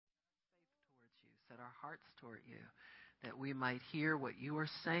our hearts toward you, that we might hear what you are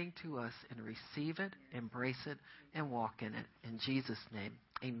saying to us and receive it, embrace it, and walk in it. In Jesus' name,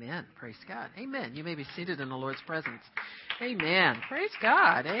 amen. Praise God. Amen. You may be seated in the Lord's presence. Amen. Praise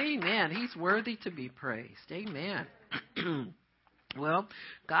God. Amen. He's worthy to be praised. Amen. Well,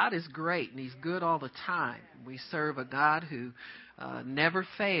 God is great, and He's good all the time. We serve a God who never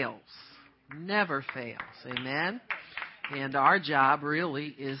fails. Never fails. Amen. And our job really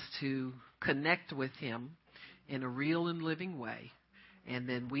is to connect with Him in a real and living way, and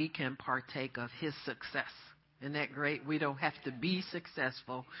then we can partake of His success. Isn't that great? We don't have to be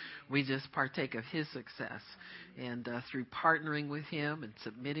successful. We just partake of His success. And through partnering with Him and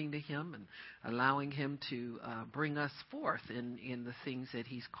submitting to Him and allowing Him to bring us forth in the things that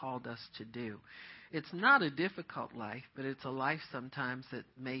He's called us to do. It's not a difficult life, but it's a life sometimes that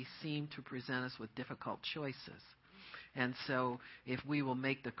may seem to present us with difficult choices. And so if we will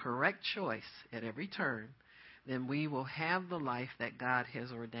make the correct choice at every turn, then we will have the life that God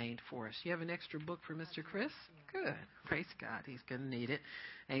has ordained for us. You have an extra book for Mr. Chris? Good. Praise God. He's going to need it.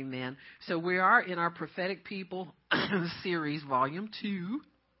 Amen. So we are in our Prophetic People series, Volume 2.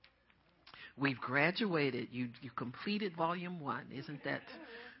 We've graduated. You completed Volume 1. Isn't that?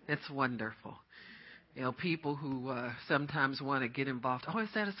 That's wonderful. You know, people who sometimes want to get involved. Oh, is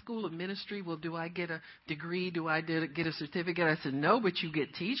that a school of ministry? Well, do I get a degree? Do I get a certificate? I said, no, but you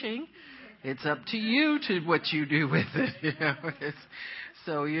get teaching. It's up to you to what you do with it. You know?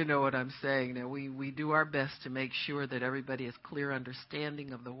 So you know what I'm saying. Now, we do our best to make sure that everybody has clear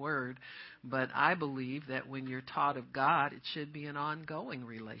understanding of the Word. But I believe that when you're taught of God, it should be an ongoing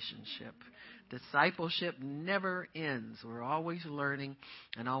relationship. Discipleship never ends. We're always learning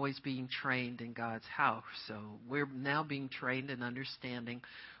and always being trained in God's house. So we're now being trained in understanding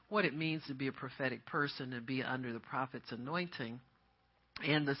what it means to be a prophetic person and be under the prophet's anointing,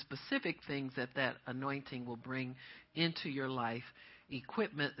 and the specific things that anointing will bring into your life,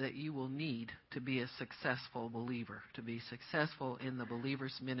 equipment that you will need to be a successful believer, to be successful in the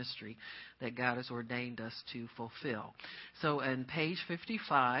believer's ministry that God has ordained us to fulfill. So in page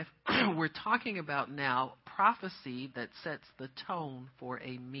 55, we're talking about now prophecy that sets the tone for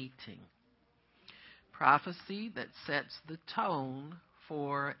a meeting. Prophecy that sets the tone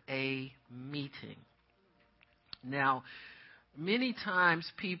for a meeting. Now, many times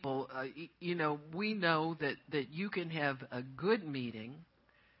people, we know that you can have a good meeting,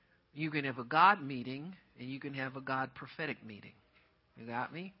 you can have a God meeting, and you can have a God prophetic meeting. You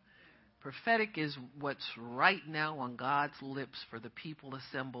got me? Prophetic is what's right now on God's lips for the people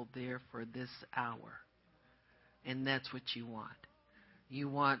assembled there for this hour. And that's what you want. You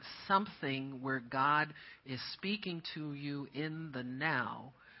want something where God is speaking to you in the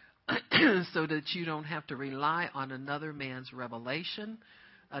now, so that you don't have to rely on another man's revelation,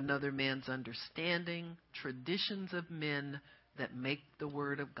 another man's understanding, traditions of men that make the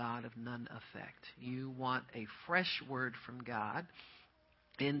word of God of none effect. You want a fresh word from God,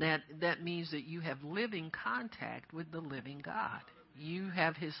 and that means that you have living contact with the living God. You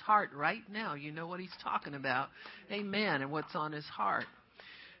have His heart right now. You know what He's talking about. Amen. And what's on His heart.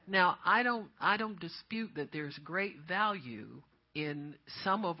 Now, I don't dispute that there's great value in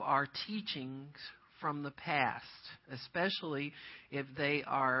some of our teachings from the past, especially if they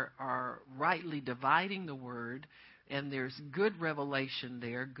are rightly dividing the word and there's good revelation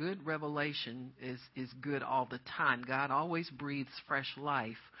there. Good revelation is good all the time. God always breathes fresh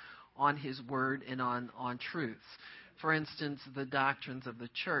life on His word and on truths. For instance, the doctrines of the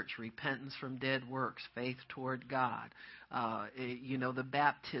church, repentance from dead works, faith toward God, the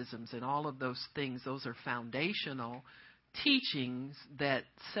baptisms and all of those things, those are foundational teachings that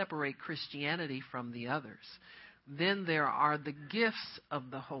separate Christianity from the others. Then there are the gifts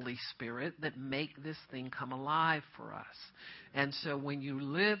of the Holy Spirit that make this thing come alive for us. And so when you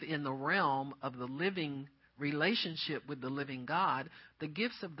live in the realm of the living relationship with the living God, the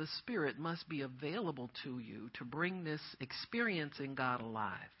gifts of the Spirit must be available to you to bring this experience in God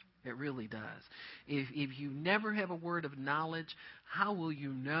alive. It really does. If you never have a word of knowledge, how will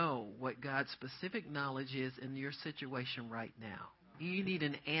you know what God's specific knowledge is in your situation right now? You need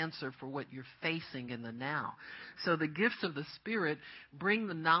an answer for what you're facing in the now. So the gifts of the Spirit bring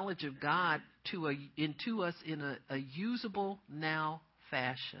the knowledge of God into us in a usable now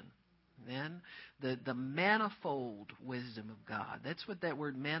fashion. Then the manifold wisdom of God. That's what that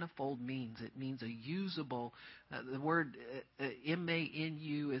word manifold means. It means a usable. The word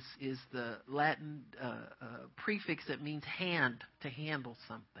M-A-N-U is the Latin prefix that means hand, to handle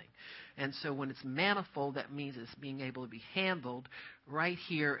something. And so when it's manifold, that means it's being able to be handled right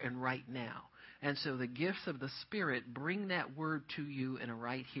here and right now. And so the gifts of the Spirit bring that word to you in a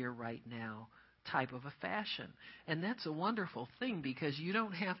right here, right now type of a fashion. And that's a wonderful thing, because you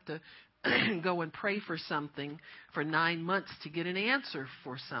don't have to go and pray for something for 9 months to get an answer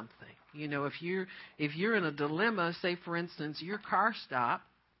for something. You know, if you're in a dilemma, say for instance your car stopped,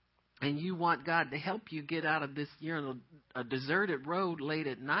 and you want God to help you get out of this, you're on a deserted road late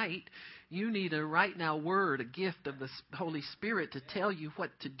at night, you need a right now word, a gift of the Holy Spirit to tell you what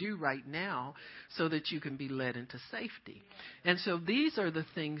to do right now so that you can be led into safety. And so these are the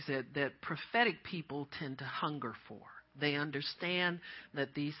things that prophetic people tend to hunger for. They understand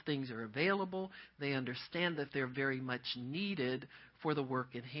that these things are available. They understand that they're very much needed for the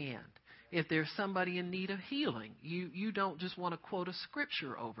work at hand. If there's somebody in need of healing, you don't just want to quote a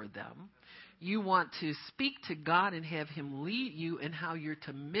scripture over them. You want to speak to God and have Him lead you in how you're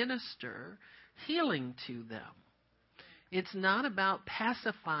to minister healing to them. It's not about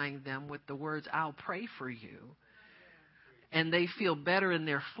pacifying them with the words, I'll pray for you, and they feel better in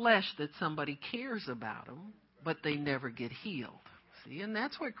their flesh that somebody cares about them, but they never get healed. See, and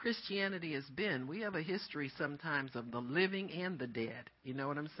that's what Christianity has been. We have a history sometimes of the living and the dead. You know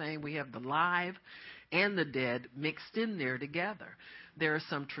what I'm saying? We have the live and the dead mixed in there together. There are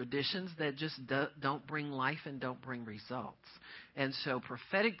some traditions that just don't bring life and don't bring results. And so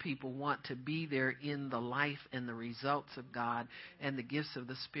prophetic people want to be there in the life and the results of God, and the gifts of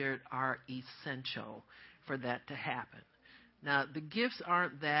the Spirit are essential for that to happen. Now, the gifts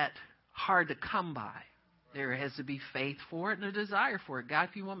aren't that hard to come by. There has to be faith for it and a desire for it. God,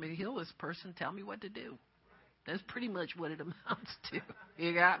 if you want me to heal this person, tell me what to do. That's pretty much what it amounts to.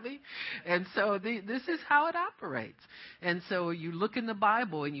 You got me? And so this is how it operates. And so you look in the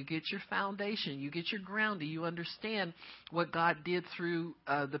Bible and you get your foundation, you get your grounding, you understand what God did through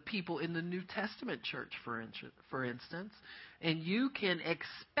the people in the New Testament church, for instance, and you can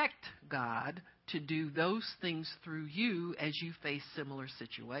expect God to do those things through you as you face similar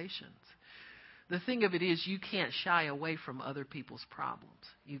situations. The thing of it is, you can't shy away from other people's problems.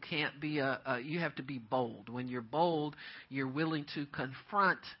 You can't be you have to be bold. When you're bold, you're willing to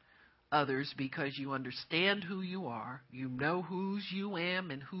confront others because you understand who you are. You know whose you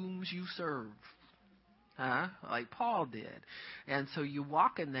am and whom you serve. Like Paul did. And so you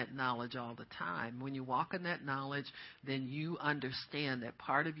walk in that knowledge all the time. When you walk in that knowledge, then you understand that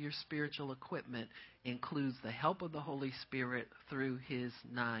part of your spiritual equipment includes the help of the Holy Spirit through His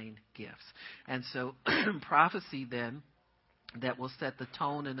 9 gifts. And so prophecy then that will set the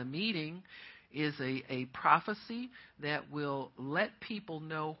tone in a meeting is a prophecy that will let people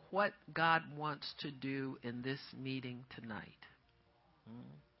know what God wants to do in this meeting tonight.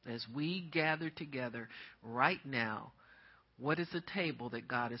 As we gather together right now, what is the table that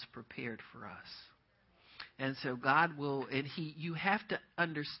God has prepared for us? And so God will, and you have to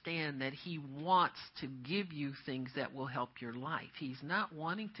understand that He wants to give you things that will help your life. He's not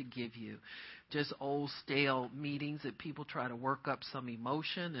wanting to give you just old stale meetings that people try to work up some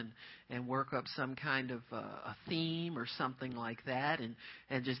emotion and work up some kind of a theme or something like that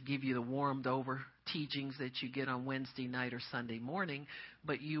and just give you the warmed over teachings that you get on Wednesday night or Sunday morning.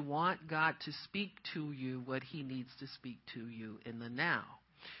 But you want God to speak to you what He needs to speak to you in the now.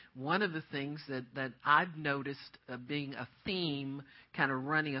 One of the things that I've noticed being a theme, kind of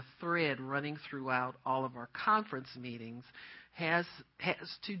running a thread running throughout all of our conference meetings, has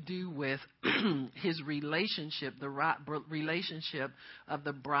to do with His relationship, the relationship of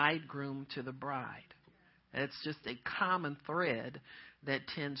the bridegroom to the bride. It's just a common thread that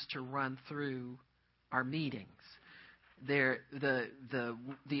tends to run through our meetings. The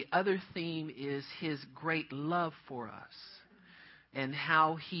other theme is His great love for us. And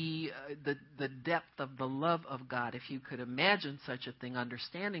how He, the depth of the love of God, if you could imagine such a thing,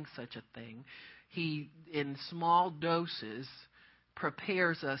 understanding such a thing, He, in small doses,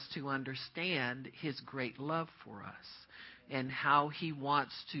 prepares us to understand His great love for us and how He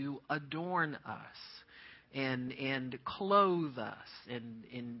wants to adorn us and clothe us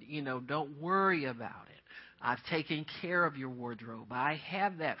and don't worry about it. I've taken care of your wardrobe. I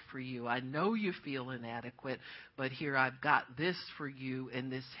have that for you. I know you feel inadequate, but here I've got this for you,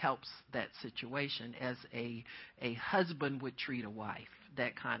 and this helps that situation as a husband would treat a wife.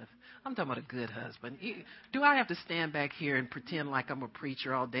 That kind of, I'm talking about a good husband. Do I have to stand back here and pretend like I'm a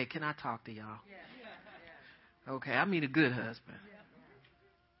preacher all day? Can I talk to y'all? Okay, I mean a good husband.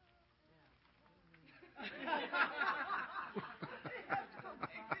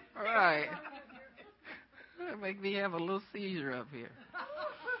 All right. Make me have a little seizure up here.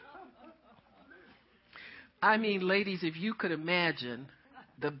 I mean, ladies, if you could imagine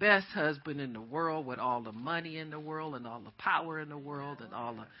the best husband in the world with all the money in the world and all the power in the world and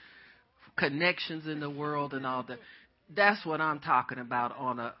all the connections in the world and all the, That's what I'm talking about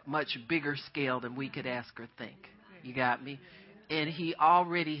on a much bigger scale than we could ask or think. You got me? And he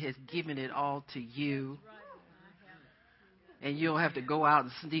already has given it all to you. And you don't have to go out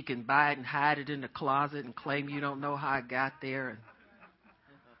and sneak and buy it and hide it in the closet and claim you don't know how it got there.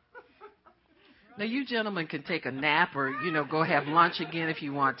 Now, you gentlemen can take a nap or, go have lunch again if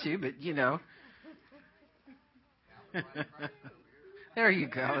you want to, but, There you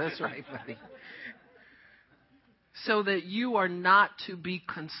go. That's right, buddy. So that you are not to be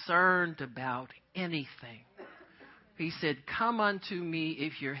concerned about anything. He said, come unto me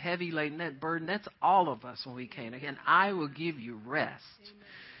if you're heavy laden, that burden. That's all of us when we came. And I will give you rest.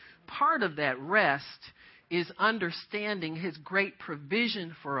 Part of that rest is understanding his great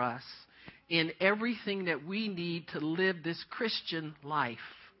provision for us in everything that we need to live this Christian life.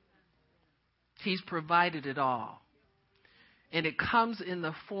 He's provided it all. And it comes in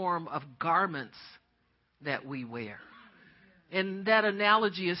the form of garments that we wear. And that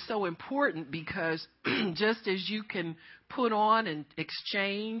analogy is so important because just as you can put on and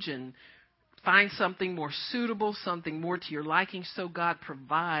exchange and find something more suitable, something more to your liking, so God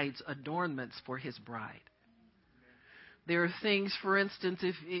provides adornments for his bride. There are things, for instance,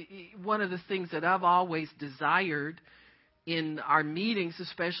 one of the things that I've always desired in our meetings,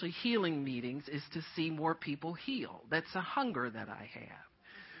 especially healing meetings, is to see more people heal. That's a hunger that I have.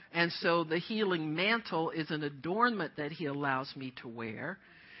 And so the healing mantle is an adornment that he allows me to wear.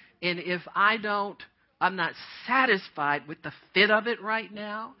 And if I'm not satisfied with the fit of it right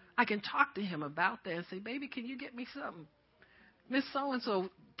now, I can talk to him about that and say, baby, can you get me something? Miss So-and-so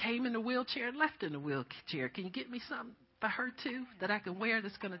came in the wheelchair and left in the wheelchair. Can you get me something for her too that I can wear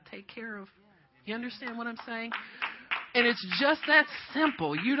that's going to take care of? You understand what I'm saying? And it's just that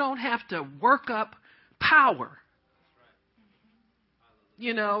simple. You don't have to work up power.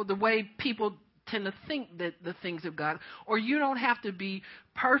 The way people tend to think that the things of God, or you don't have to be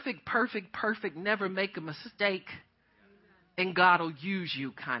perfect, never make a mistake, and God will use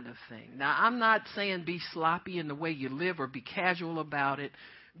you kind of thing. Now, I'm not saying be sloppy in the way you live or be casual about it.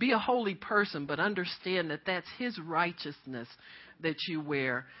 Be a holy person, but understand that that's his righteousness that you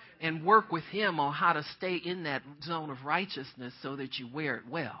wear, and work with him on how to stay in that zone of righteousness so that you wear it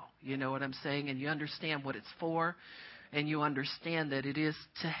well. You know what I'm saying? And you understand what it's for. And you understand that it is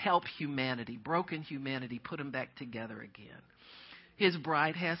to help humanity, broken humanity, put them back together again. His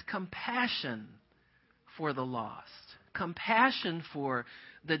bride has compassion for the lost, compassion for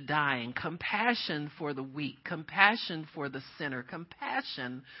the dying, compassion for the weak, compassion for the sinner,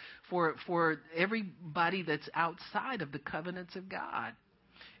 compassion for everybody that's outside of the covenants of God,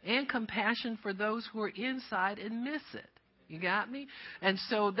 and compassion for those who are inside and miss it. You got me? And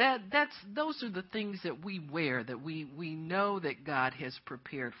so those are the things that we wear, that we know that God has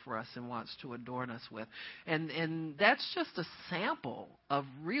prepared for us and wants to adorn us with. And that's just a sample of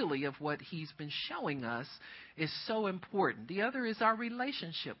what he's been showing us is so important. The other is our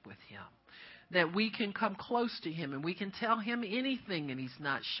relationship with him. That we can come close to him and we can tell him anything and he's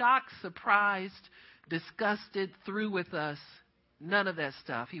not shocked, surprised, disgusted, through with us. None of that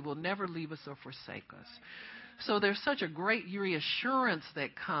stuff. He will never leave us or forsake us. So there's such a great reassurance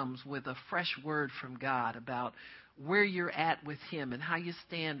that comes with a fresh word from God about where you're at with him and how you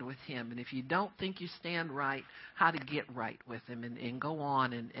stand with him. And if you don't think you stand right, how to get right with him and go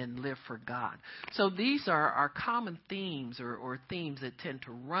on and live for God. So these are our common themes or themes that tend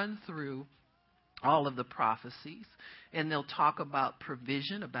to run through all of the prophecies. And they'll talk about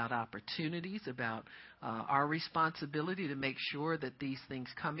provision, about opportunities, about our responsibility to make sure that these things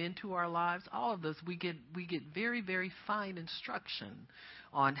come into our lives. All of this, we get very, very fine instruction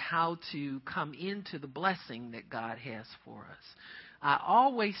on how to come into the blessing that God has for us. I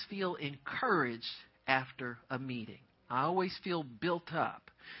always feel encouraged after a meeting. I always feel built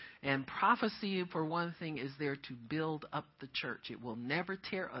up. And prophecy, for one thing, is there to build up the church. It will never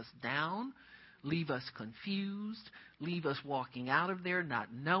tear us down, leave us confused, leave us walking out of there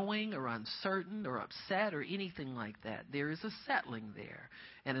not knowing or uncertain or upset or anything like that. There is a settling there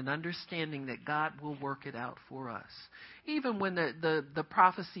and an understanding that God will work it out for us. Even when the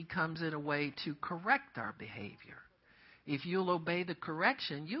prophecy comes in a way to correct our behavior. If you'll obey the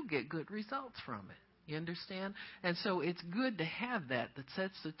correction, you'll get good results from it. You understand? And so it's good to have that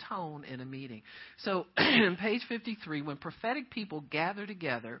sets the tone in a meeting. So in page 53, when prophetic people gather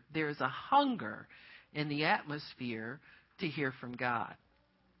together, there is a hunger in the atmosphere to hear from God.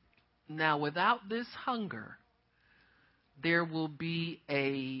 Now, without this hunger, there will be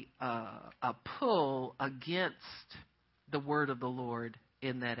a pull against the word of the Lord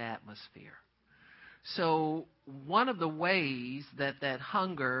in that atmosphere. So one of the ways that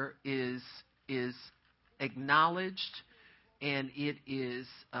hunger is acknowledged and it is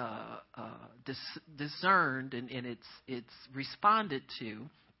discerned and it's responded to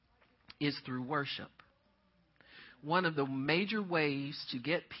is through worship. One of the major ways to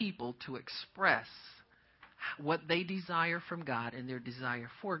get people to express what they desire from God and their desire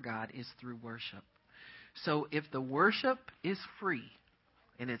for God is through worship. So if the worship is free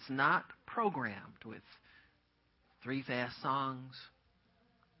and it's not programmed with 3 fast songs,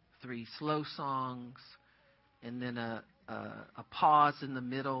 3 slow songs, and then a pause in the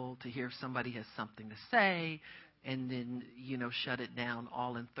middle to hear if somebody has something to say, and then, shut it down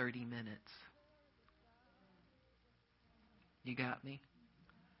all in 30 minutes. You got me?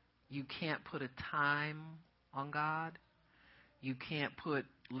 You can't put a time on God. You can't put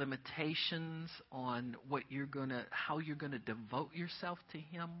limitations on how you're gonna devote yourself to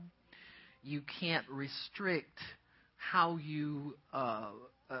Him. You can't restrict how you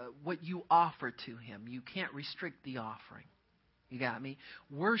what you offer to Him. You can't restrict the offering. You got me?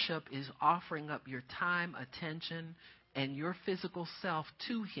 Worship is offering up your time, attention, and your physical self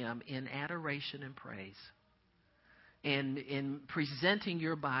to Him in adoration and praise. And in presenting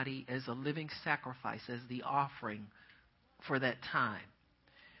your body as a living sacrifice, as the offering for that time.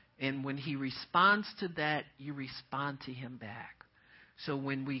 And when He responds to that, you respond to Him back. So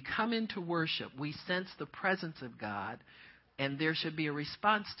when we come into worship, we sense the presence of God, and there should be a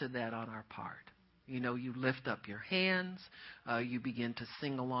response to that on our part. You lift up your hands, you begin to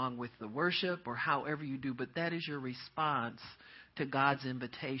sing along with the worship, or however you do, but that is your response to God's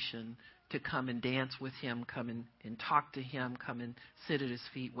invitation to come and dance with Him, come and talk to Him, come and sit at His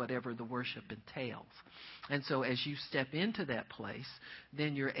feet, whatever the worship entails. And so as you step into that place,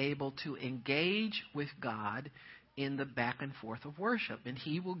 then you're able to engage with God in the back and forth of worship. And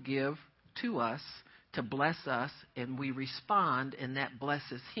He will give to us to bless us, and we respond, and that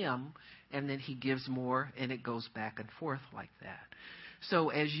blesses Him, and then He gives more, and it goes back and forth like that. So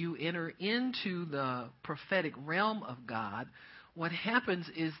as you enter into the prophetic realm of God, what happens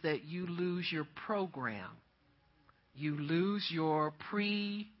is that you lose your program. You lose your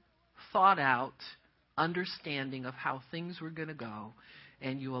pre-thought out understanding of how things were going to go,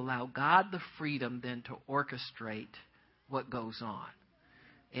 and you allow God the freedom then to orchestrate what goes on.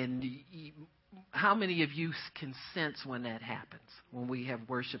 And how many of you can sense when that happens? When we have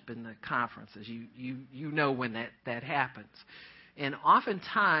worship in the conferences, you know when that happens. And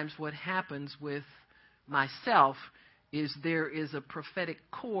oftentimes what happens with myself is there is a prophetic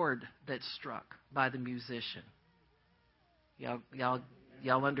chord that's struck by the musician.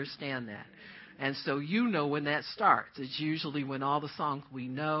 Y'all understand that? And so when that starts. It's usually when all the songs we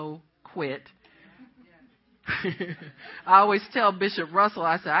know quit. I always tell Bishop Russell,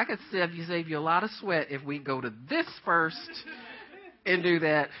 I said, I could save you a lot of sweat if we go to this first and do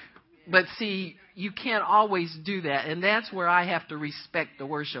that. But see, you can't always do that. And that's where I have to respect the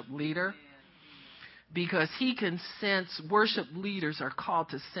worship leader. Because he can sense, worship leaders are called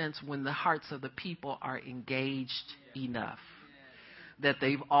to sense when the hearts of the people are engaged enough. That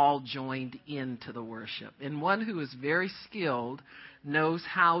they've all joined into the worship. And one who is very skilled knows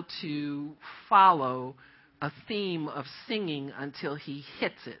how to follow a theme of singing until he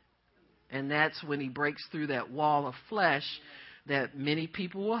hits it. And that's when he breaks through that wall of flesh that many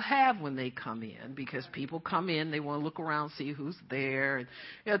people will have when they come in. Because people come in, they want to look around, see who's there. And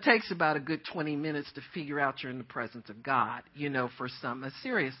it takes about a good 20 minutes to figure out you're in the presence of God, for some,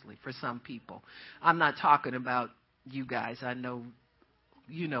 seriously, for some people. I'm not talking about you guys. I know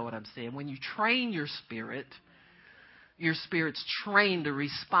you know what I'm saying. When you train your spirit's trained to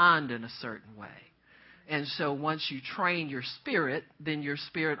respond in a certain way. And so once you train your spirit, then your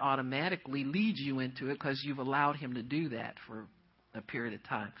spirit automatically leads you into it because you've allowed him to do that for a period of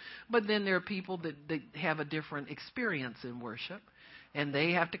time. But then there are people that have a different experience in worship, and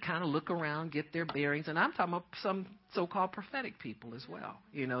they have to kind of look around, get their bearings. And I'm talking about some so-called prophetic people as well.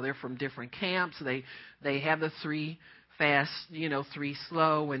 They're from different camps. They have the 3 fast, 3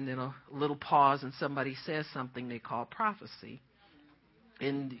 slow, and then a little pause, and somebody says something they call prophecy.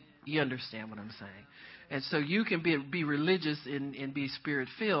 And you understand what I'm saying. And so you can be religious and be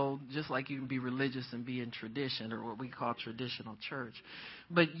spirit-filled, just like you can be religious and be in tradition, or what we call traditional church.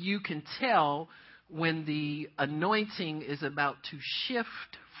 But you can tell when the anointing is about to shift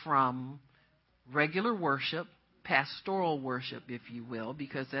from regular worship, pastoral worship, if you will,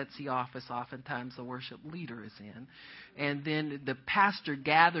 because that's the office oftentimes the worship leader is in. And then the pastor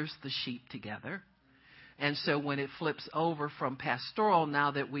gathers the sheep together. And so when it flips over from pastoral,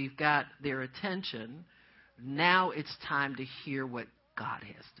 now that we've got their attention, now it's time to hear what God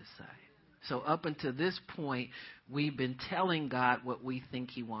has to say. So up until this point, we've been telling God what we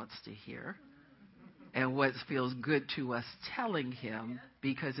think he wants to hear. and what feels good to us telling him,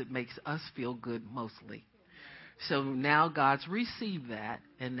 because it makes us feel good mostly. So now God's received that,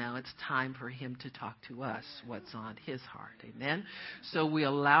 and now it's time for him to talk to us what's on his heart. Amen? So we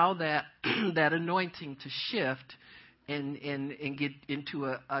allow that that anointing to shift and get into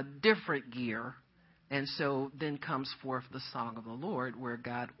a different gear. And so then comes forth the song of the Lord, where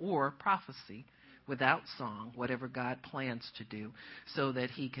God, or prophecy without song, whatever God plans to do, so that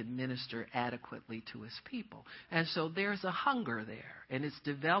he can minister adequately to his people. And so there's a hunger there, and it's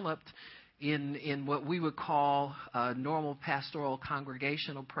developed in what we would call normal pastoral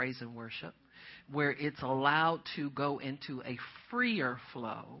congregational praise and worship, where it's allowed to go into a freer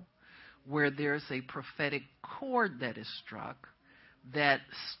flow, where there's a prophetic chord that is struck that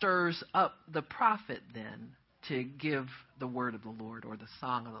stirs up the prophet then to give the word of the Lord or the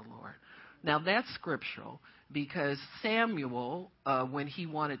song of the Lord. Now that's scriptural, because Samuel, when he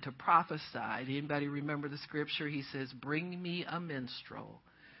wanted to prophesy, anybody remember the scripture? He says, "Bring me a minstrel,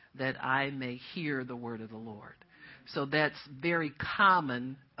 that I may hear the word of the Lord." So that's very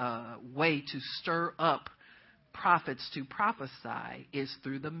common way to stir up prophets to prophesy, is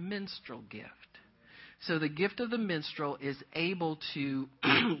through the minstrel gift. So the gift of the minstrel is able to,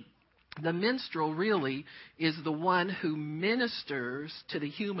 the minstrel really is the one who ministers to the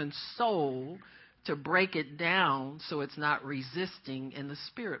human soul to break it down so it's not resisting and the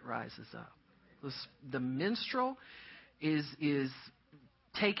spirit rises up. The minstrel is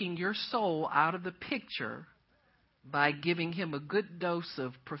taking your soul out of the picture by giving him a good dose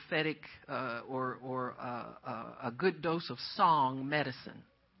of prophetic or a good dose of song medicine,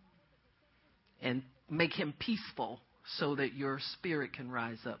 and make him peaceful so that your spirit can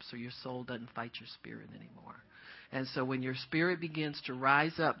rise up, so your soul doesn't fight your spirit anymore. And so when your spirit begins to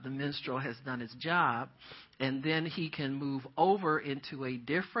rise up, the minstrel has done his job, and then he can move over into a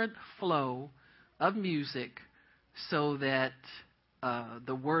different flow of music so that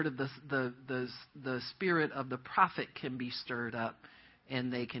the word of the spirit of the prophet can be stirred up,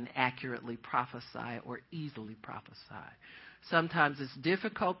 and they can accurately prophesy or easily prophesy. Sometimes it's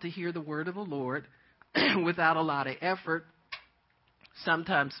difficult to hear the word of the Lord without a lot of effort.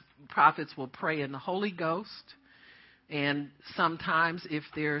 Sometimes prophets will pray in the Holy Ghost, and sometimes if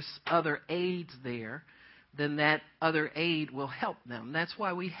there's other aids there, then that other aid will help them. That's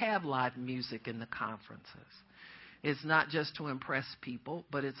why we have live music in the conferences. It's not just to impress people,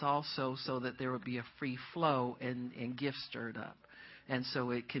 but it's also so that there will be a free flow and gifts stirred up. And so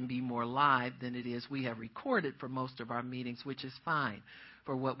it can be more live than it is. We have recorded for most of our meetings, which is fine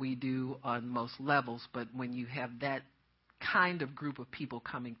for what we do on most levels. But when you have that kind of group of people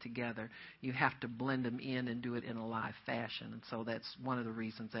coming together, you have to blend them in and do it in a live fashion. And so that's one of the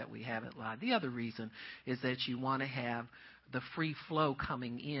reasons that we have it live. The other reason is that you want to have the free flow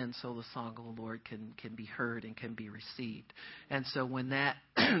coming in so the song of the Lord can be heard and can be received. And so when that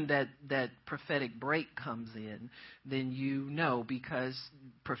that prophetic break comes in, then you know, because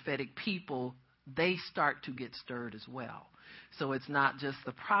prophetic people, they start to get stirred as well. So it's not just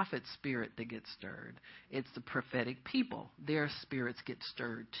the prophet's spirit that gets stirred. It's the prophetic people. Their spirits get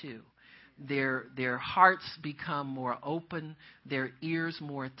stirred too. Their hearts become more open, their ears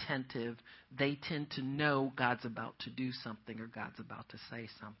more attentive. They tend to know God's about to do something or God's about to say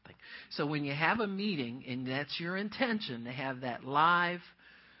something. So when you have a meeting, and that's your intention, to have that live,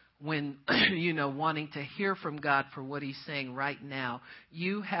 when, wanting to hear from God for what he's saying right now,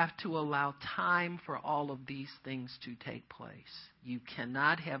 you have to allow time for all of these things to take place. You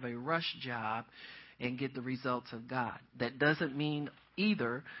cannot have a rush job and get the results of God. That doesn't mean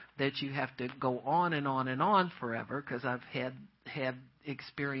either that you have to go on and on and on forever, because I've had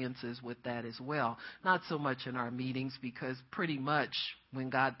experiences with that as well. Not so much in our meetings, because pretty much when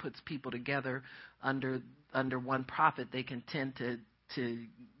God puts people together under one prophet, they can tend to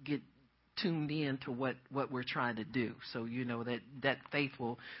get tuned in to what we're trying to do. So that faith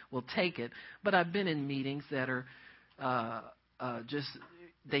will take it. But I've been in meetings that are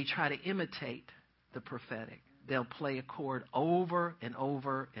they try to imitate the prophetic. They'll play a chord over and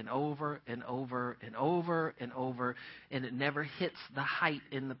over and over and over and over and over, and it never hits the height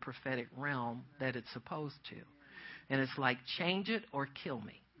in the prophetic realm that it's supposed to. And it's like, change it or kill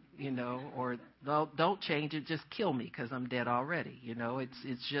me, or no, don't change it, just kill me, because I'm dead already.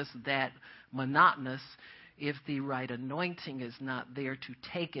 It's just that monotonous if the right anointing is not there to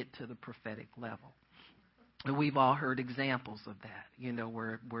take it to the prophetic level. And we've all heard examples of that,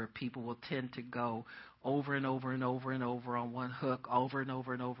 where people will tend to go over and over and over and over on one hook, over and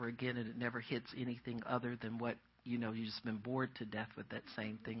over and over again, and it never hits anything other than what, you've just been bored to death with that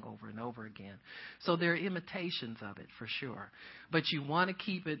same thing over and over again. So there are imitations of it for sure. But you want to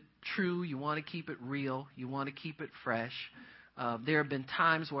keep it true. You want to keep it real. You want to keep it fresh. There have been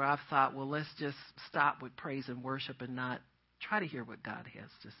times where I've thought, well, let's just stop with praise and worship and not try to hear what God has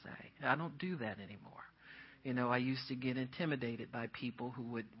to say. I don't do that anymore. I used to get intimidated by people who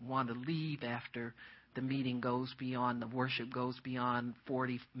would want to leave after the meeting the worship goes beyond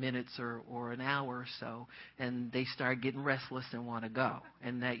 40 minutes or an hour or so, and they start getting restless and want to go.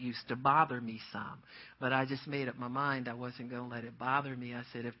 And that used to bother me some. But I just made up my mind I wasn't going to let it bother me. I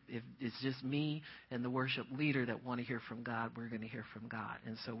said, if it's just me and the worship leader that want to hear from God, we're going to hear from God.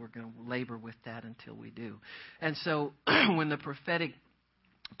 And so we're going to labor with that until we do. And so when the prophetic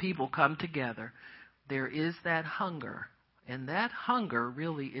people come together, there is that hunger, and that hunger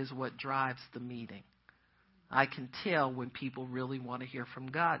really is what drives the meeting. I can tell when people really want to hear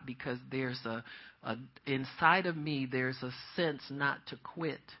from God because there's inside of me, there's a sense not to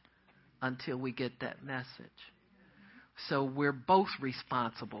quit until we get that message. So we're both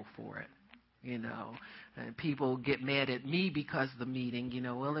responsible for it, And people get mad at me because of the meeting,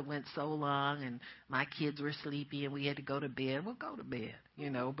 well, it went so long and my kids were sleepy and we had to go to bed. Well, go to bed,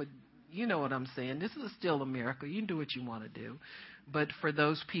 but you know what I'm saying. This is still America. You can do what you want to do. But for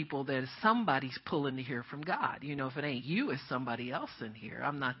those people that somebody's pulling to hear from God, if it ain't you, it's somebody else in here.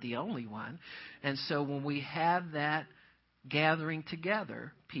 I'm not the only one. And so when we have that gathering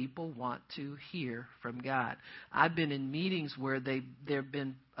together, people want to hear from God. I've been in meetings where there have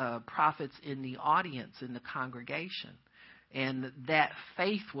been prophets in the audience, in the congregation. And that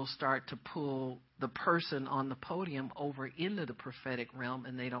faith will start to pull the person on the podium over into the prophetic realm,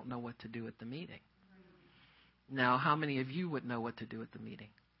 and they don't know what to do at the meeting. Now, how many of you would know what to do at the meeting?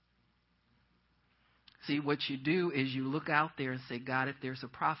 See, what you do is you look out there and say, God, if there's a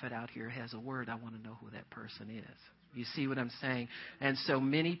prophet out here who has a word, I want to know who that person is. You see what I'm saying? And so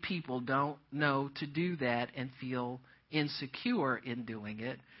many people don't know to do that and feel insecure in doing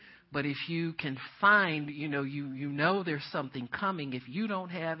it. But if you can find, you know there's something coming. If you don't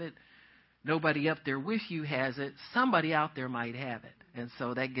have it, nobody up there with you has it. Somebody out there might have it. And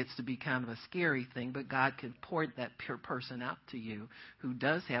so that gets to be kind of a scary thing. But God can point that person out to you who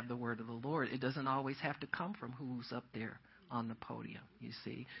does have the word of the Lord. It doesn't always have to come from who's up there on the podium, you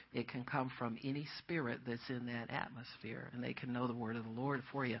see. It can come from any spirit that's in that atmosphere, and they can know the word of the Lord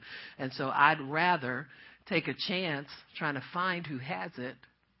for you. And so I'd rather take a chance trying to find who has it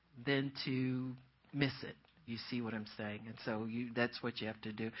than to miss it. You see what I'm saying? And so that's what you have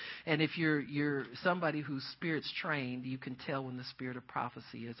to do. And if you're somebody whose spirit's trained, you can tell when the spirit of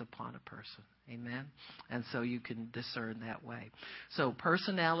prophecy is upon a person. Amen? And so you can discern that way. So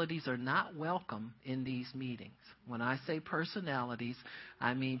personalities are not welcome in these meetings. When I say personalities,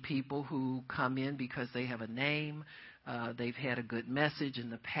 I mean people who come in because they have a name, they've had a good message in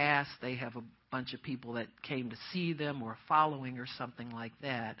the past, they have a bunch of people that came to see them or following or something like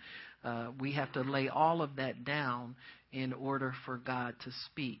that. We have to lay all of that down in order for God to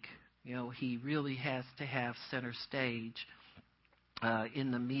speak. He really has to have center stage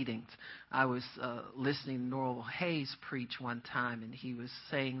in the meetings. I was listening to Norval Hayes preach one time, and he was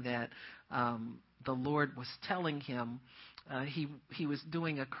saying that the Lord was telling him he was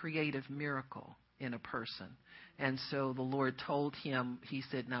doing a creative miracle in a person. And so the Lord told him, he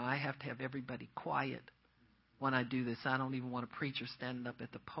said, now I have to have everybody quiet when I do this. I don't even want a preacher standing up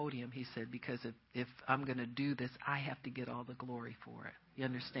at the podium, he said, because if I'm going to do this, I have to get all the glory for it. You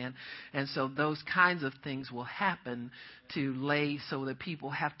understand? And so those kinds of things will happen so that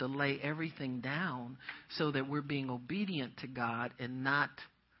people have to lay everything down so that we're being obedient to God and not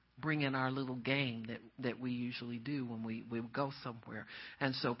bring in our little game that we usually do when we go somewhere.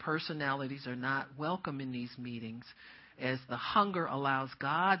 And so personalities are not welcome in these meetings, as the hunger allows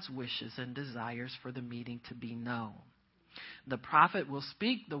God's wishes and desires for the meeting to be known. The prophet will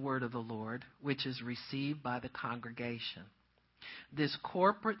speak the word of the Lord, which is received by the congregation. This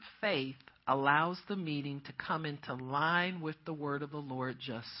corporate faith allows the meeting to come into line with the word of the Lord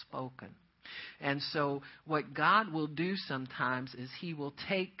just spoken. And so what God will do sometimes is he will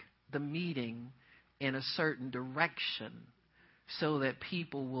take the meeting in a certain direction so that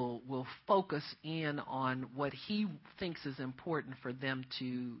people will focus in on what he thinks is important for them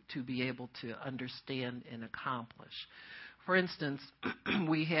to be able to understand and accomplish. For instance,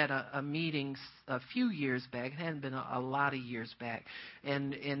 we had a meeting a few years back. It hadn't been a lot of years back.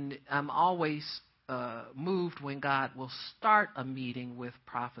 And I'm always moved when God will start a meeting with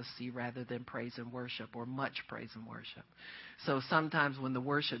prophecy rather than praise and worship, or much praise and worship. So sometimes when the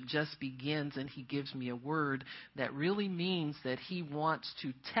worship just begins and he gives me a word, that really means that he wants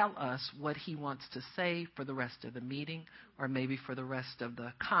to tell us what he wants to say for the rest of the meeting, or maybe for the rest of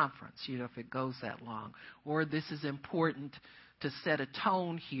the conference, if it goes that long. Or this is important to set a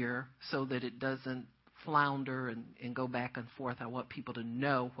tone here so that it doesn't flounder and go back and forth. I want people to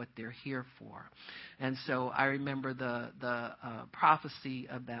know what they're here for. And so I remember the prophecy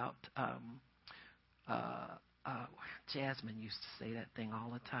about Jasmine used to say that thing all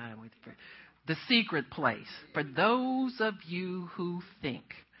the time. The secret place. For those of you who think.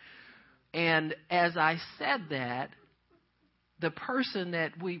 And as I said that, the person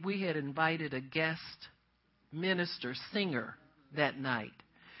that we had invited a guest minister, singer that night.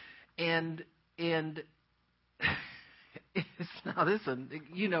 And now listen,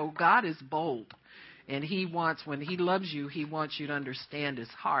 God is bold, and when he loves you, he wants you to understand his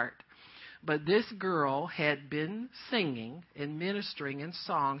heart. But this girl had been singing and ministering in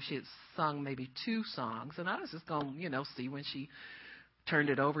songs. She had sung maybe 2 songs, and I was just going to, see when she turned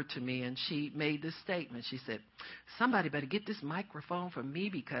it over to me, and she made this statement. She said, "Somebody better get this microphone from me,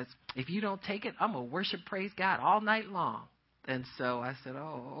 because if you don't take it, I'm going to worship, praise God all night long." And so I said,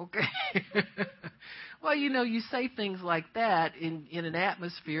 "Oh, okay." Well, you say things like that in an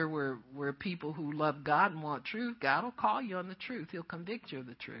atmosphere where people who love God and want truth, God will call you on the truth. He'll convict you of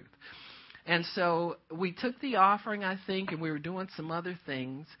the truth. And so we took the offering, I think, and we were doing some other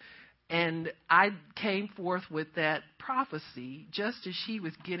things. And I came forth with that prophecy just as she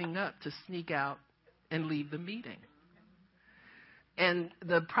was getting up to sneak out and leave the meeting. And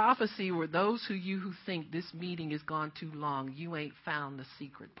the prophecy were, those who think this meeting has gone too long, you ain't found the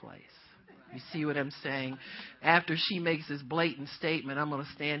secret place. You see what I'm saying? After she makes this blatant statement, I'm going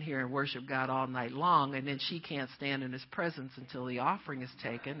to stand here and worship God all night long, and then she can't stand in his presence until the offering is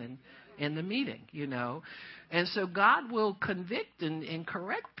taken and in the meeting, And so God will convict and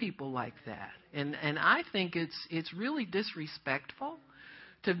correct people like that. And I think it's really disrespectful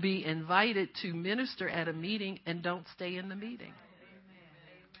to be invited to minister at a meeting and don't stay in the meeting.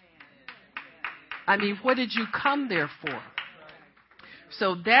 I mean, what did you come there for?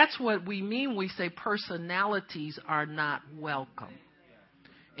 So that's what we mean. We say personalities are not welcome.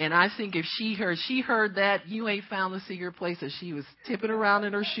 And I think if she heard that, you ain't found the secret place, that she was tipping around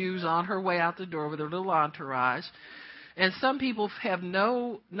in her shoes on her way out the door with her little entourage. And some people have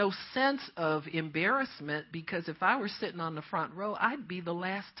no sense of embarrassment, because if I were sitting on the front row, I'd be the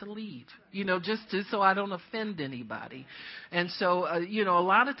last to leave, just so I don't offend anybody. And so, a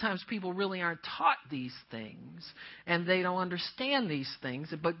lot of times people really aren't taught these things, and they don't understand these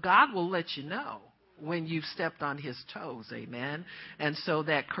things. But God will let you know when you've stepped on his toes, amen. And so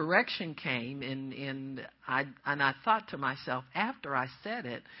that correction came, and I thought to myself after I said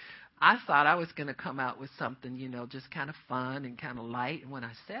it, I thought I was going to come out with something, just kind of fun and kind of light. And when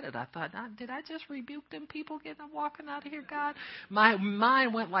I said it, I thought, did I just rebuke them people walking out of here, God? My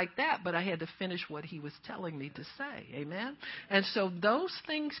mind went like that, but I had to finish what he was telling me to say. Amen? And so those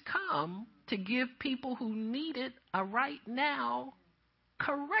things come to give people who need it a right now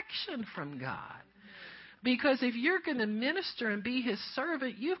correction from God. Because if you're going to minister and be his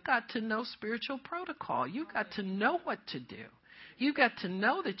servant, you've got to know spiritual protocol. You've got to know what to do. You've got to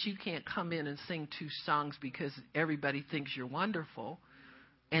know that you can't come in and sing 2 songs because everybody thinks you're wonderful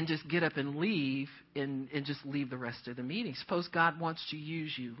and just get up and leave and just leave the rest of the meeting. Suppose God wants to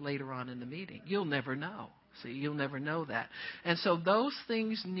use you later on in the meeting. You'll never know. See, you'll never know that. And so those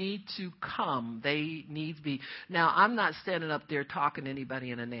things need to come. They need to be. Now, I'm not standing up there talking to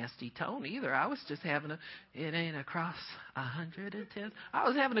anybody in a nasty tone either. I was just having it ain't across 110. I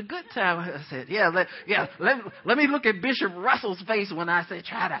was having a good time. I said, let me look at Bishop Russell's face when I say,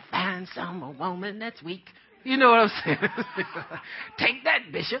 try to find some woman that's weak. You know what I'm saying? Take that,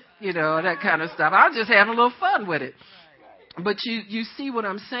 Bishop. That kind of stuff. I was just having a little fun with it. But you see what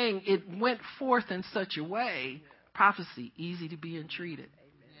I'm saying? It went forth in such a way, prophecy, easy to be entreated.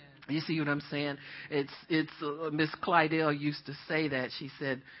 You see what I'm saying? It's Miss Clydell used to say that. She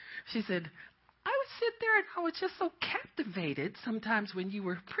said, I would sit there and I was just so captivated sometimes when you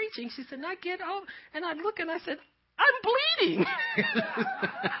were preaching. She said, and I get home and I'd look and I said, I'm bleeding.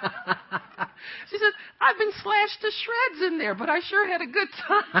 She said, I've been slashed to shreds in there, but I sure had a good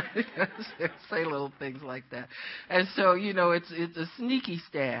time. Say little things like that. And so, it's a sneaky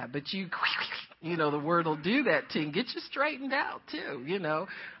stab, but the word will do that to you and get you straightened out too,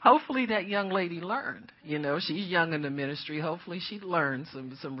 Hopefully that young lady learned, she's young in the ministry. Hopefully she learned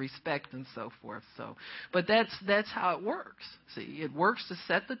some respect and so forth. So, but that's how it works. See, it works to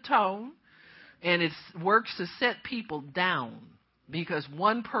set the tone, And it works to set people down, because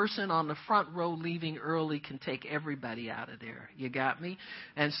one person on the front row leaving early can take everybody out of there. You got me?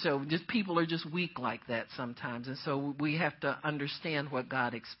 And so just people are just weak like that sometimes. And so we have to understand what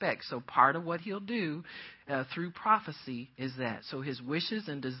God expects. So part of what he'll do through prophecy is that. So his wishes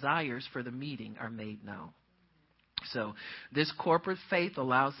and desires for the meeting are made known. So this corporate faith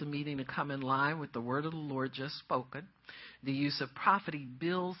allows the meeting to come in line with the word of the Lord just spoken. The use of prophecy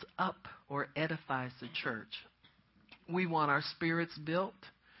builds up or edifies the church. We want our spirits built,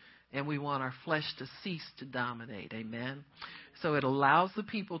 and we want our flesh to cease to dominate. Amen. So it allows the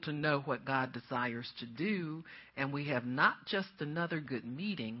people to know what God desires to do, and we have not just another good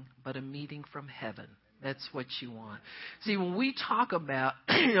meeting, but a meeting from heaven. That's what you want. See, when we talk about,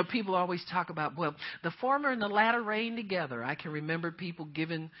 people always talk about, well, the former and the latter rain together. I can remember people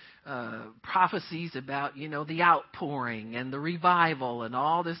giving prophecies about, the outpouring and the revival and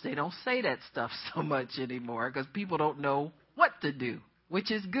all this. They don't say that stuff so much anymore because people don't know what to do,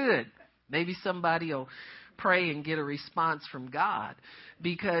 which is good. Maybe somebody will pray and get a response from God.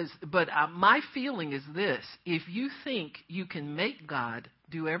 But my feeling is this: if you think you can make God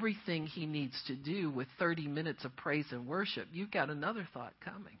do everything he needs to do with 30 minutes of praise and worship, you've got another thought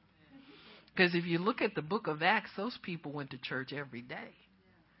coming. Because if you look at the book of Acts, those people went to church every day.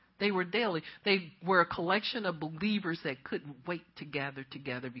 They were daily. They were a collection of believers that couldn't wait to gather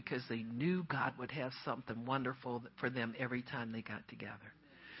together because they knew God would have something wonderful for them every time they got together.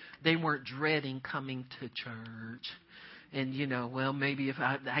 They weren't dreading coming to church. And, maybe if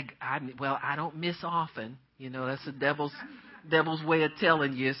I don't miss often. That's the devil's way of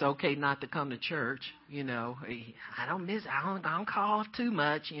telling you it's okay not to come to church. I don't call off too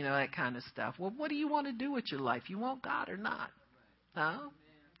much, that kind of stuff. Well, what do you want to do with your life? You want God or not? Huh?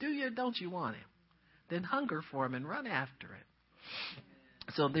 Don't you want him? Then hunger for him and run after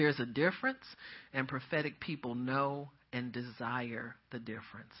it. So there's a difference, and prophetic people know and desire the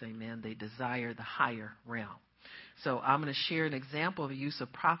difference. Amen. They desire the higher realm. So I'm going to share an example of the use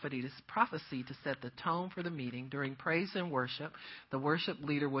of prophecy to set the tone for the meeting. During praise and worship, the worship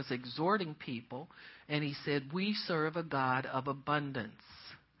leader was exhorting people, and he said, "We serve a God of abundance."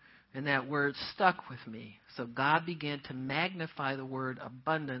 And that word stuck with me. So God began to magnify the word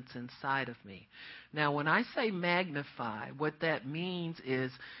abundance inside of me. Now, when I say magnify, what that means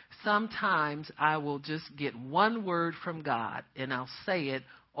is sometimes I will just get one word from God, and I'll say it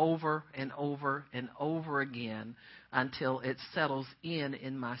over and over and over again until it settles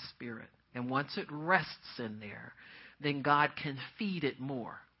in my spirit. And once it rests in there, then God can feed it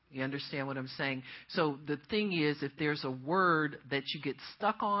more. You understand what I'm saying? So the thing is, if there's a word that you get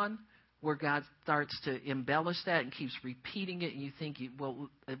stuck on, where God starts to embellish that and keeps repeating it, and you think, well,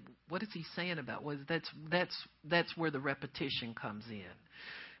 what is he saying about? Well, that's where the repetition comes in.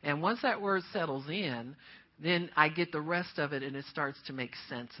 And once that word settles in, then I get the rest of it, and it starts to make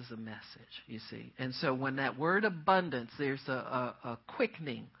sense as a message, you see. And so when that word abundance, there's a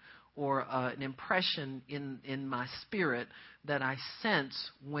quickening or an impression in my spirit that I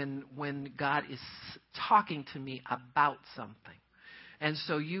sense when God is talking to me about something. And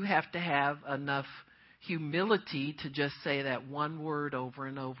so you have to have enough humility to just say that one word over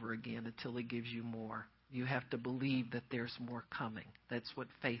and over again until he gives you more. You have to believe that there's more coming. That's what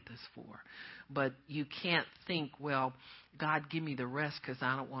faith is for. But you can't think, well, God, give me the rest because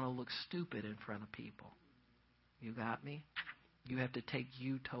I don't want to look stupid in front of people. You got me? You have to take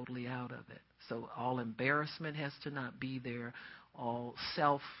you totally out of it. So all embarrassment has to not be there. All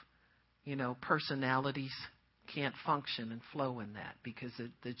personalities can't function and flow in that because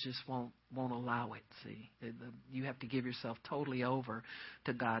it just won't allow it. See, you have to give yourself totally over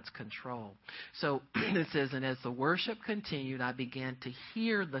to God's control. So it says, and as the worship continued, I began to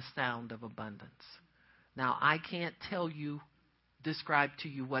hear the sound of abundance. Now I can't describe to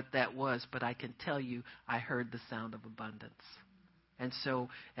you what that was, but I can tell you I heard the sound of abundance. And so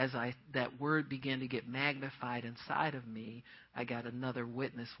as that word began to get magnified inside of me, I got another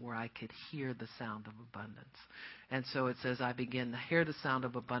witness where I could hear the sound of abundance. And so it says, I began to hear the sound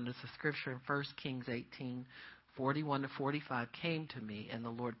of abundance. The scripture in 1 Kings 18:41-45 came to me, and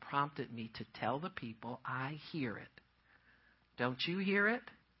the Lord prompted me to tell the people, I hear it. Don't you hear it?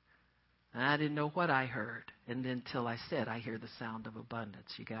 And I didn't know what I heard. And then till I said, I hear the sound of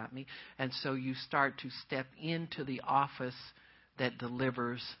abundance. You got me? And so you start to step into the office that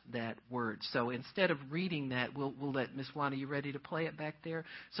delivers that word. So instead of reading that, we'll let Miss Wanda, you ready to play it back there?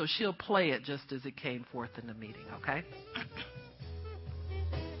 So she'll play it just as it came forth in the meeting, okay?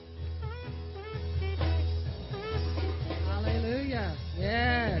 Hallelujah.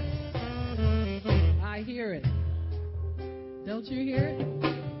 Yes. I hear it. Don't you hear it?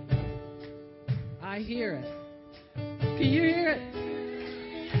 I hear it. Can you hear it?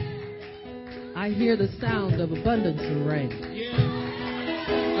 I hear the sound of abundance of rain.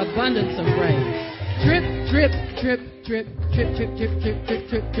 Abundance of rain. Drip, drip, drip, drip, drip, drip, drip, drip, drip,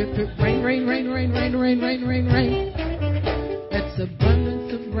 drip, drip, drip. Rain, rain, rain, rain, rain, rain, rain, rain, rain. It's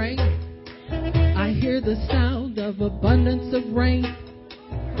abundance of rain. I hear the sound of abundance of rain.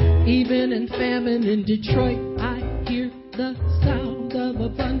 Even in famine in Detroit, I hear the sound of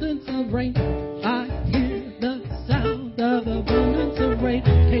abundance of rain. I hear the sound of abundance of rain.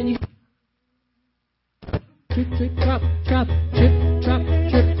 Can you? Drip, drip, drop, drop, drip, drop,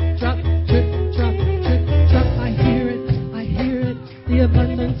 drip, drop, drip, drop, drip, drop. I hear it, the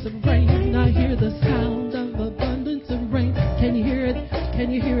abundance of rain. I hear the sound of abundance of rain. Can you hear it? Can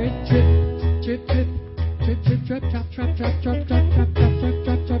you hear it? Drip, drip, drip, drip, drip, drip, drop, drop, drop, drop, drop, drop, drop, drop, drop,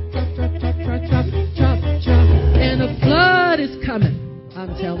 drop, drop, drop, drop, drop, drop, drop, drop. And a flood is coming.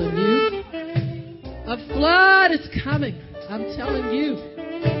 I'm telling you. A flood is coming. I'm telling you.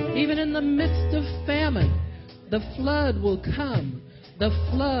 Even in the midst of famine, the flood will come. The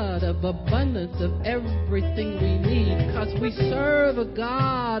flood of abundance of everything we need, because we serve a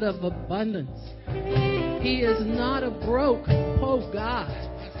God of abundance. He is not a broke, poor God.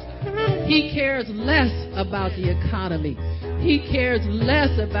 He cares less about the economy. He cares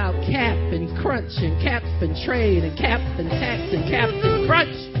less about cap and crunch and cap and trade and cap and tax and cap and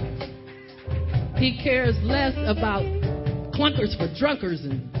crunch. He cares less about clunkers for drunkers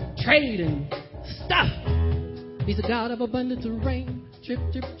and trade and stuff. He's a God of abundance of rain. Drip,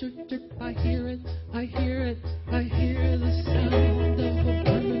 drip, drip, drip. I hear it. I hear it. I hear the sound of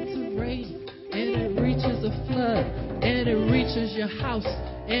abundance of rain. And it reaches a flood. And it reaches your house.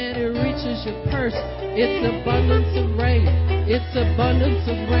 And it reaches your purse. It's abundance of rain. It's abundance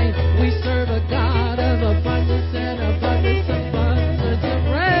of rain. We serve a God of abundance and abundance of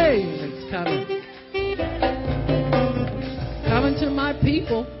rain. It's coming. Coming to my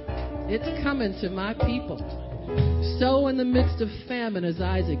people. It's coming to my people. Sow in the midst of famine as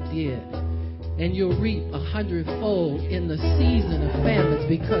Isaac did, and you'll reap 100-fold in the season of famines,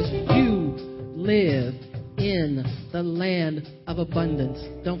 because you live in the land of abundance.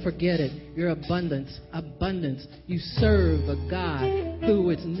 Don't forget it. Your abundance. You serve a God who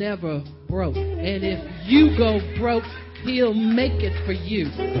is never broke. And if you go broke, He'll make it for you.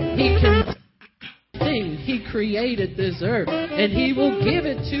 He can sing. He created this earth, and He will give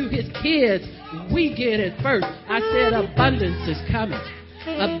it to His kids. We get it first. I said abundance is coming.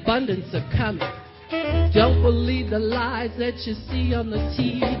 Abundance is coming. Don't believe the lies that you see on the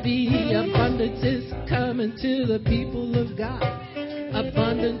TV. Abundance is coming to the people of God.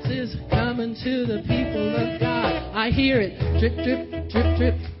 Abundance is coming to the people of God. I hear it. Drip, drip, drip,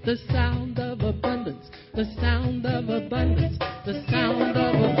 drip. The sound of abundance. The sound of abundance. The sound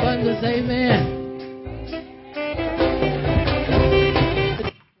of abundance. Amen.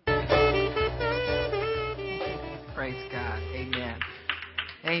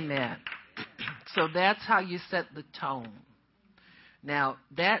 Amen. So that's how you set the tone. Now,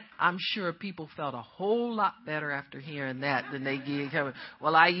 that, I'm sure people felt a whole lot better after hearing that than they did.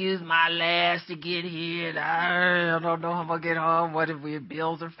 Well, I used my last to get here, and I don't know how I'm going to get home. What if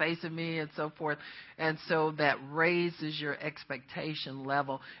bills are facing me, and so forth. And so that raises your expectation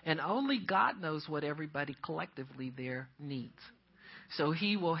level. And only God knows what everybody collectively there needs. So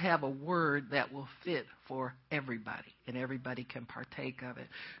He will have a word that will fit for everybody, and everybody can partake of it.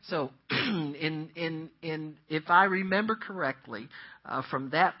 So, if I remember correctly, from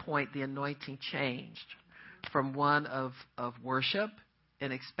that point, the anointing changed from one of worship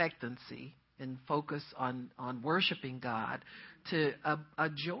and expectancy and focus on worshiping God to a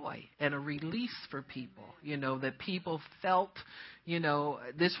joy and a release for people, that people felt,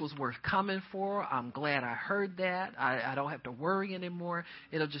 this was worth coming for. I'm glad I heard that. I don't have to worry anymore.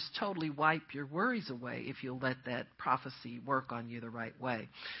 It'll just totally wipe your worries away if you'll let that prophecy work on you the right way.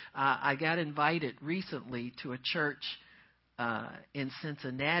 I got invited recently to a church in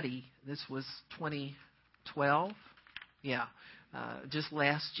Cincinnati. This was 2012. Yeah, just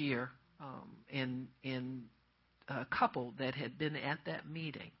last year. In a couple that had been at that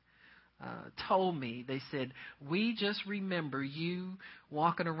meeting told me, they said, we just remember you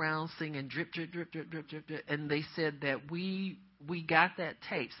walking around singing drip, drip, drip, drip, drip, drip, drip. And they said that we got that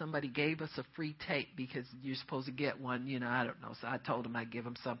tape. Somebody gave us a free tape because you're supposed to get one, I don't know. So I told them I'd give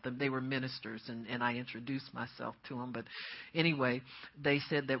them something. They were ministers, and I introduced myself to them. But anyway, they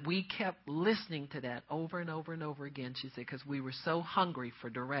said that we kept listening to that over and over and over again, she said, because we were so hungry for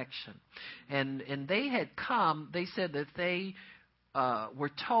direction. And they had come, they said that they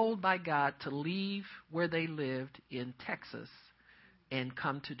were told by God to leave where they lived in Texas and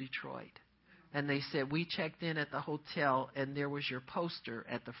come to Detroit. And they said, we checked in at the hotel, and there was your poster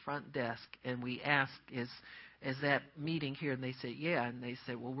at the front desk. And we asked, is that meeting here? And they said, yeah. And they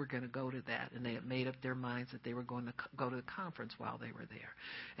said, well, we're going to go to that. And they had made up their minds that they were going to go to the conference while they were there.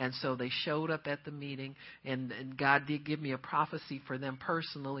 And so they showed up at the meeting, and God did give me a prophecy for them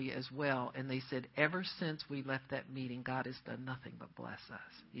personally as well. And they said, ever since we left that meeting, God has done nothing but bless us.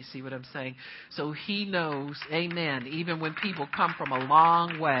 You see what I'm saying? So he knows, amen, even when people come from a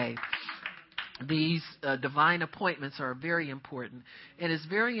long way, these divine appointments are very important. And it's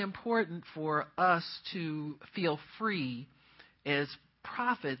very important for us to feel free as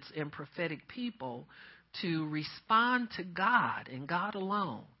prophets and prophetic people to respond to God and God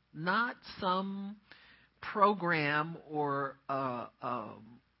alone, not some program or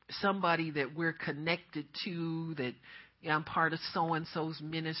somebody that we're connected to, that I'm part of so-and-so's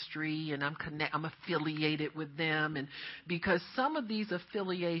ministry and I'm affiliated with them. And because some of these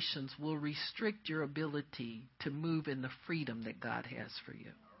affiliations will restrict your ability to move in the freedom that God has for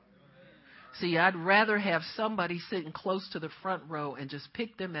you. See, I'd rather have somebody sitting close to the front row and just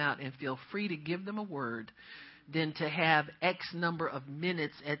pick them out and feel free to give them a word than to have X number of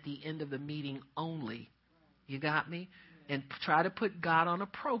minutes at the end of the meeting only. You got me? And try to put God on a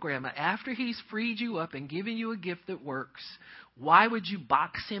program. After he's freed you up and given you a gift that works, why would you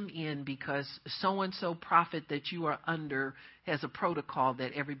box him in because so-and-so prophet that you are under has a protocol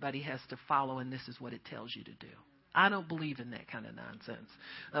that everybody has to follow and this is what it tells you to do? I don't believe in that kind of nonsense.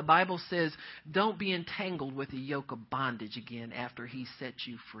 The Bible says, don't be entangled with a yoke of bondage again after he set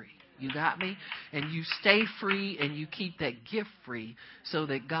you free. You got me? And you stay free and you keep that gift free so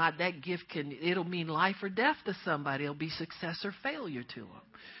that God, that gift it'll mean life or death to somebody. It'll be success or failure to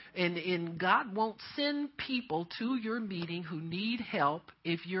them. And God won't send people to your meeting who need help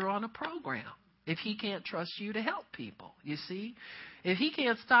if you're on a program. If he can't trust you to help people, you see? If he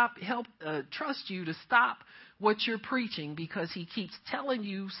can't trust you to stop what you're preaching because he keeps telling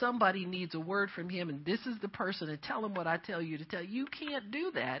you somebody needs a word from him and this is the person and tell him what I tell you to tell. You can't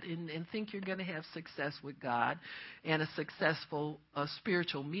do that and think you're going to have success with God and a successful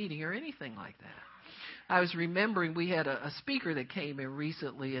spiritual meeting or anything like that. I was remembering we had a speaker that came in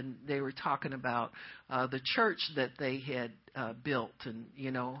recently and they were talking about the church that they had built and,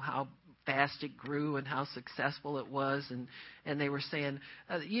 how fast it grew and how successful it was. And they were saying,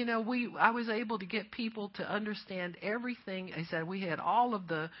 I was able to get people to understand everything. He said, we had all of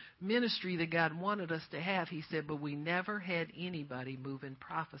the ministry that God wanted us to have. He said, but we never had anybody move in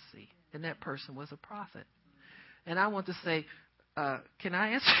prophecy. And that person was a prophet. And I want to say, can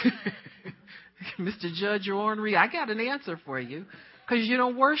I answer? Mr. Judge Ornery, I got an answer for you because you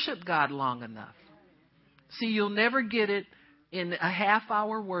don't worship God long enough. See, you'll never get it in a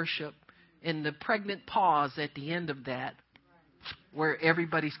half-hour worship in the pregnant pause at the end of that where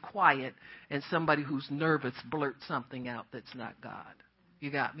everybody's quiet and somebody who's nervous blurts something out that's not God. You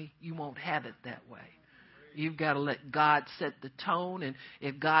got me? You won't have it that way. You've got to let God set the tone. And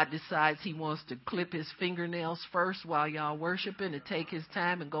if God decides he wants to clip his fingernails first while y'all worshiping and take his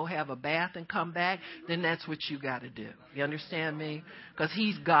time and go have a bath and come back, then that's what you got to do. You understand me? Because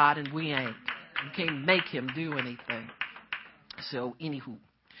he's God and we ain't. You can't make him do anything. So, anywho.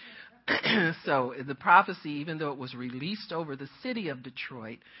 So the prophecy, even though it was released over the city of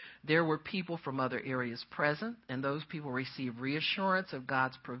Detroit, there were people from other areas present, and those people received reassurance of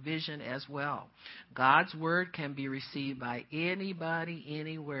God's provision as well. God's word can be received by anybody,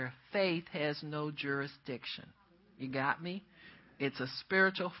 anywhere. Faith has no jurisdiction. You got me? It's a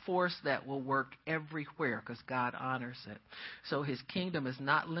spiritual force that will work everywhere because God honors it. So his kingdom is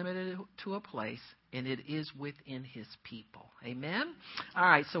not limited to a place, and it is within his people. Amen? All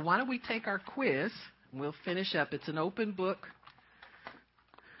right, so why don't we take our quiz? We'll finish up. It's an open book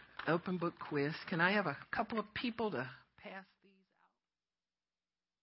quiz. Can I have a couple of people to pass?